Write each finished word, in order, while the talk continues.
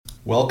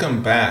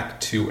Welcome back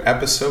to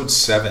episode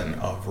 7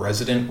 of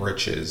Resident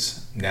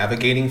Riches,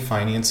 Navigating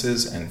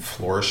Finances and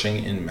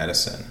Flourishing in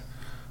Medicine.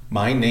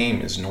 My name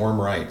is Norm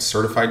Wright,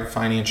 Certified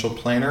Financial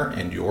Planner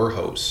and your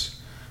host.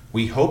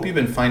 We hope you've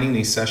been finding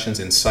these sessions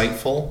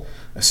insightful,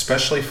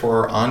 especially for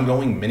our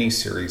ongoing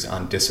mini-series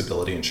on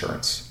disability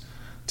insurance.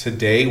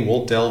 Today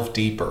we'll delve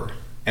deeper,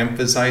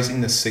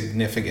 emphasizing the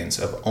significance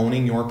of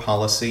owning your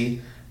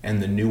policy and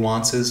the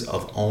nuances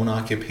of own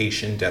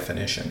occupation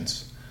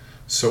definitions.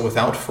 So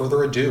without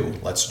further ado,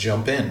 let's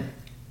jump in.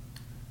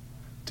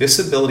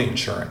 Disability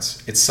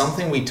insurance. It's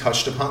something we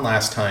touched upon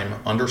last time,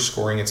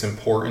 underscoring its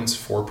importance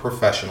for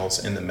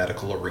professionals in the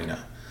medical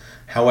arena.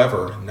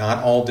 However,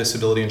 not all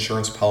disability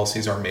insurance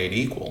policies are made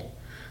equal.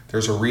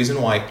 There's a reason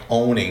why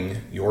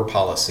owning your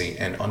policy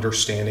and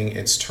understanding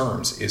its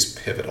terms is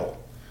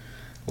pivotal.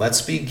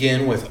 Let's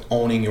begin with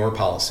owning your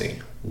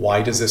policy.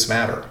 Why does this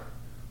matter?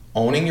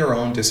 Owning your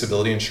own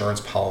disability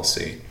insurance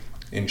policy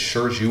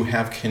ensures you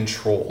have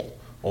control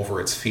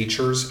over its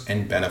features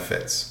and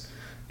benefits.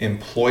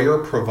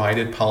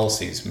 Employer-provided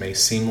policies may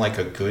seem like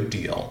a good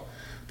deal,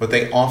 but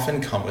they often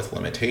come with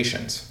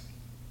limitations.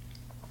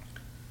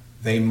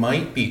 They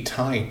might be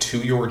tied to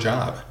your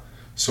job,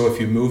 so if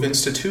you move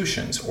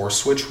institutions or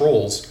switch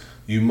roles,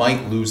 you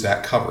might lose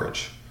that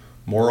coverage.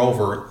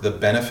 Moreover, the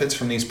benefits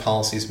from these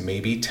policies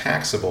may be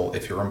taxable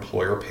if your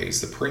employer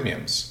pays the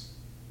premiums.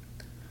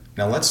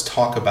 Now let's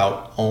talk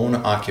about own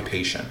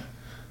occupation,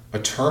 a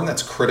term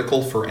that's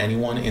critical for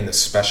anyone in the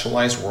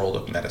specialized world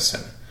of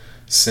medicine.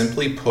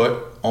 Simply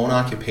put, own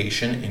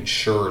occupation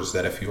ensures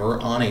that if you are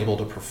unable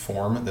to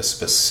perform the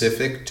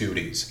specific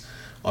duties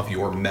of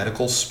your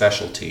medical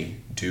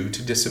specialty due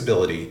to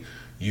disability,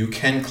 you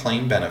can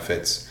claim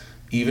benefits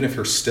even if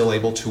you're still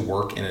able to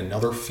work in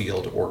another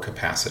field or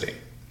capacity.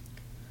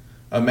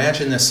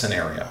 Imagine this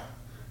scenario.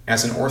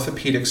 As an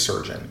orthopedic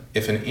surgeon,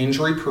 if an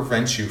injury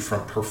prevents you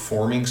from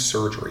performing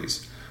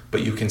surgeries,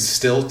 but you can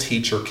still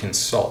teach or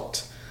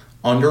consult,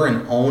 under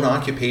an own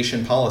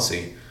occupation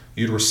policy,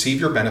 you'd receive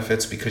your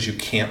benefits because you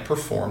can't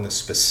perform the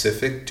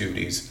specific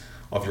duties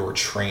of your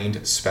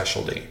trained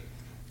specialty.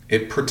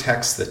 It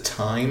protects the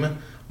time,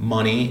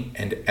 money,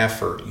 and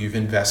effort you've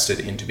invested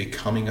into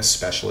becoming a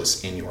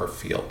specialist in your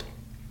field.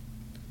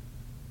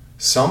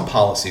 Some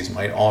policies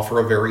might offer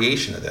a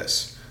variation of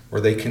this,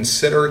 where they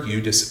consider you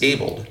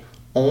disabled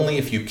only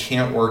if you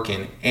can't work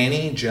in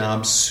any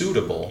job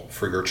suitable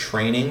for your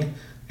training,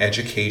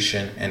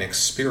 education, and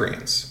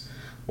experience.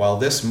 While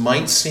this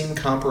might seem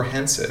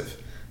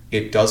comprehensive,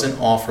 it doesn't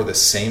offer the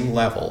same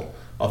level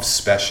of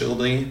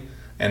specialty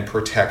and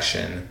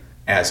protection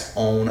as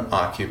own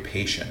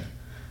occupation.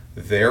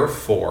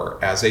 Therefore,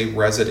 as a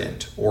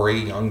resident or a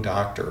young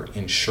doctor,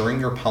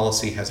 ensuring your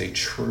policy has a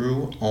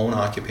true own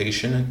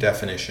occupation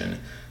definition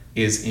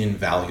is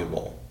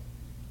invaluable.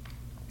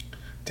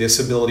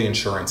 Disability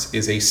insurance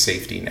is a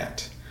safety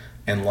net,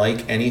 and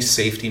like any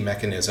safety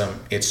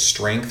mechanism, its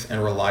strength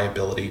and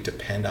reliability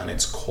depend on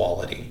its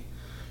quality.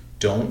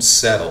 Don't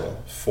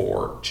settle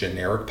for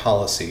generic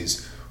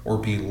policies or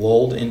be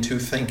lulled into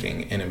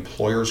thinking an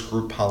employer's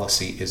group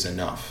policy is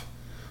enough.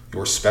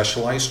 Your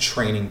specialized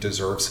training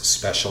deserves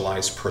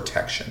specialized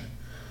protection.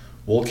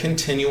 We'll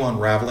continue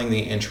unraveling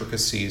the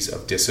intricacies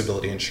of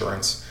disability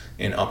insurance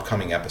in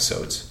upcoming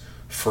episodes.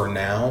 For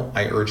now,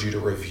 I urge you to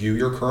review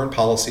your current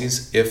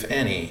policies, if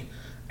any,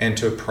 and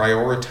to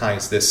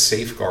prioritize this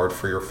safeguard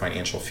for your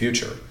financial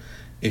future.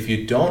 If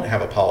you don't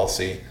have a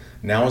policy,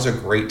 now is a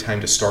great time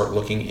to start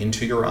looking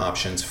into your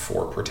options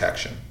for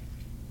protection.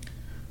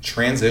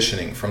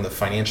 Transitioning from the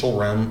financial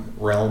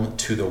realm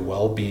to the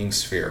well-being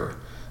sphere,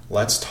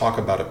 let's talk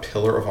about a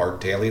pillar of our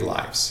daily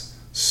lives,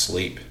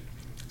 sleep.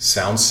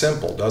 Sounds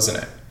simple,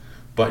 doesn't it?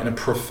 But in a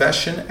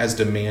profession as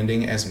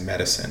demanding as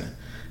medicine,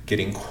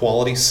 getting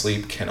quality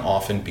sleep can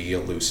often be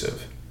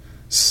elusive.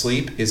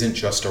 Sleep isn't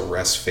just a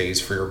rest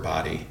phase for your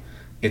body.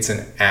 It's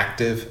an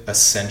active,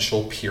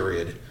 essential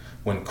period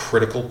when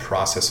critical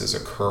processes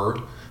occur,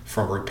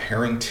 from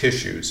repairing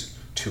tissues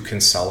to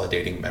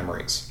consolidating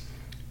memories.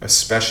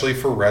 Especially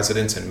for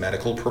residents and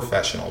medical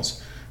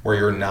professionals, where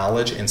your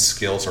knowledge and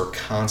skills are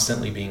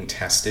constantly being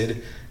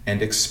tested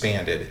and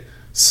expanded,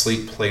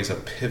 sleep plays a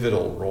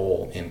pivotal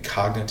role in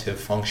cognitive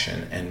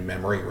function and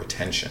memory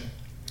retention.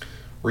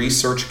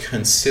 Research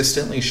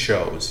consistently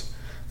shows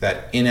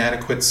that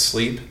inadequate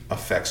sleep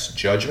affects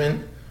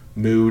judgment,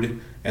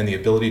 mood, and the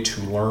ability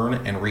to learn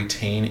and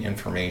retain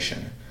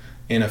information.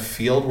 In a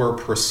field where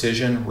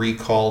precision,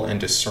 recall, and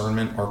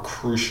discernment are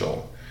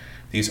crucial,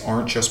 these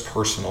aren't just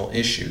personal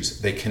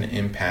issues, they can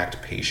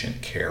impact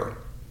patient care.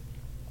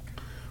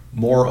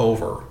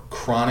 Moreover,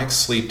 chronic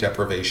sleep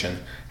deprivation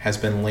has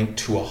been linked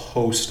to a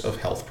host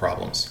of health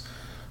problems,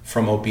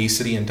 from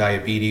obesity and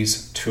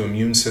diabetes to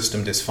immune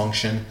system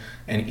dysfunction,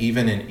 and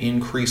even an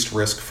increased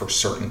risk for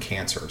certain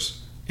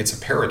cancers. It's a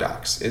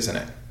paradox, isn't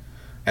it?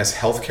 As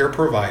healthcare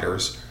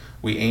providers,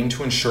 we aim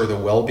to ensure the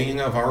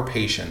well-being of our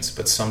patients,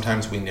 but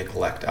sometimes we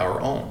neglect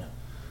our own.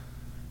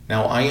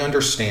 Now, I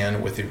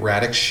understand with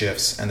erratic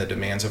shifts and the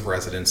demands of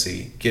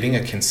residency, getting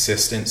a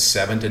consistent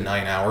 7 to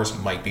 9 hours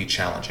might be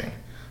challenging,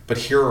 but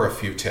here are a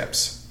few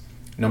tips.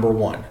 Number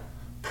 1,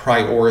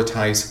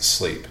 prioritize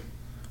sleep.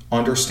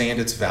 Understand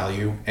its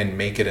value and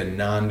make it a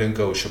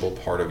non-negotiable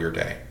part of your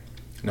day.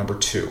 Number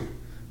 2,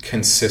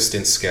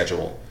 consistent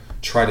schedule.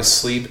 Try to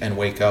sleep and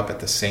wake up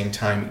at the same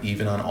time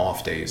even on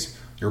off days.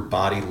 Your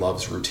body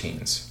loves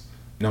routines.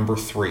 Number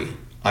 3,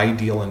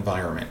 ideal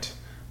environment.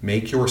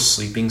 Make your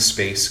sleeping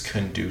space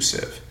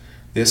conducive.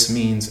 This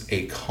means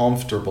a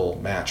comfortable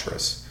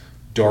mattress,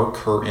 dark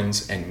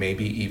curtains, and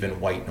maybe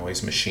even white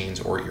noise machines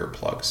or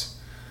earplugs.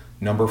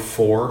 Number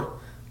 4,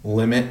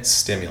 limit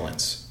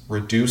stimulants.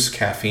 Reduce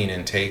caffeine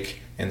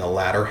intake in the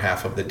latter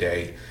half of the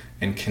day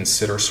and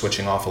consider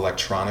switching off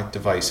electronic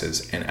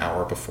devices an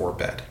hour before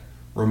bed.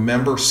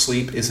 Remember,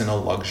 sleep isn't a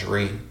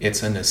luxury,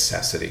 it's a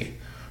necessity.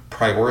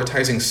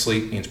 Prioritizing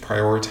sleep means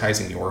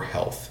prioritizing your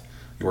health,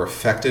 your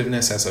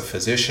effectiveness as a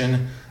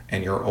physician,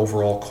 and your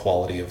overall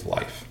quality of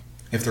life.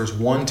 If there's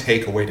one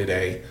takeaway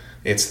today,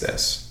 it's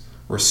this: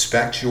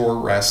 respect your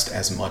rest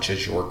as much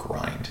as your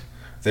grind.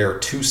 There are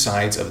two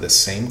sides of the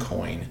same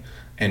coin,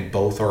 and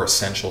both are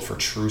essential for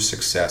true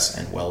success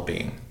and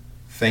well-being.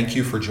 Thank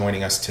you for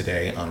joining us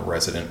today on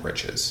Resident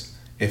Riches.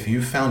 If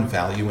you found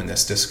value in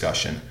this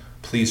discussion,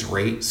 please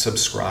rate,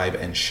 subscribe,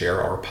 and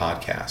share our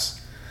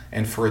podcast.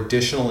 And for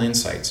additional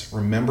insights,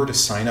 remember to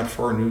sign up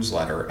for our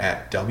newsletter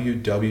at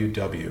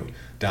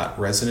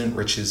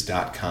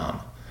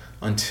www.residentriches.com.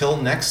 Until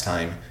next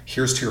time,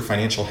 here's to your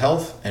financial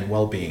health and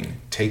well-being.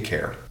 Take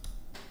care.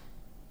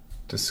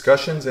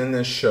 Discussions in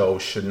this show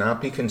should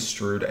not be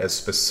construed as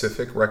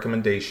specific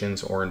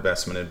recommendations or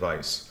investment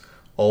advice.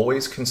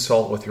 Always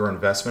consult with your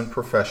investment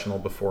professional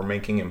before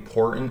making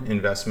important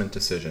investment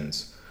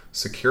decisions.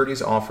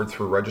 Securities offered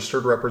through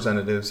registered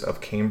representatives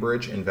of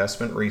Cambridge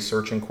Investment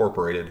Research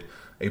Incorporated,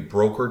 a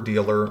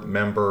broker-dealer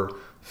member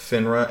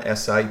FINRA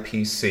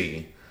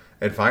SIPC.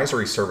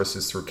 Advisory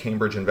services through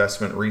Cambridge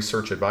Investment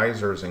Research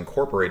Advisors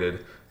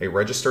Incorporated, a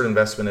registered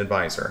investment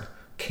advisor.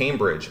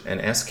 Cambridge and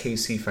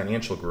SKC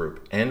Financial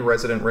Group and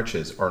Resident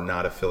Riches are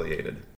not affiliated.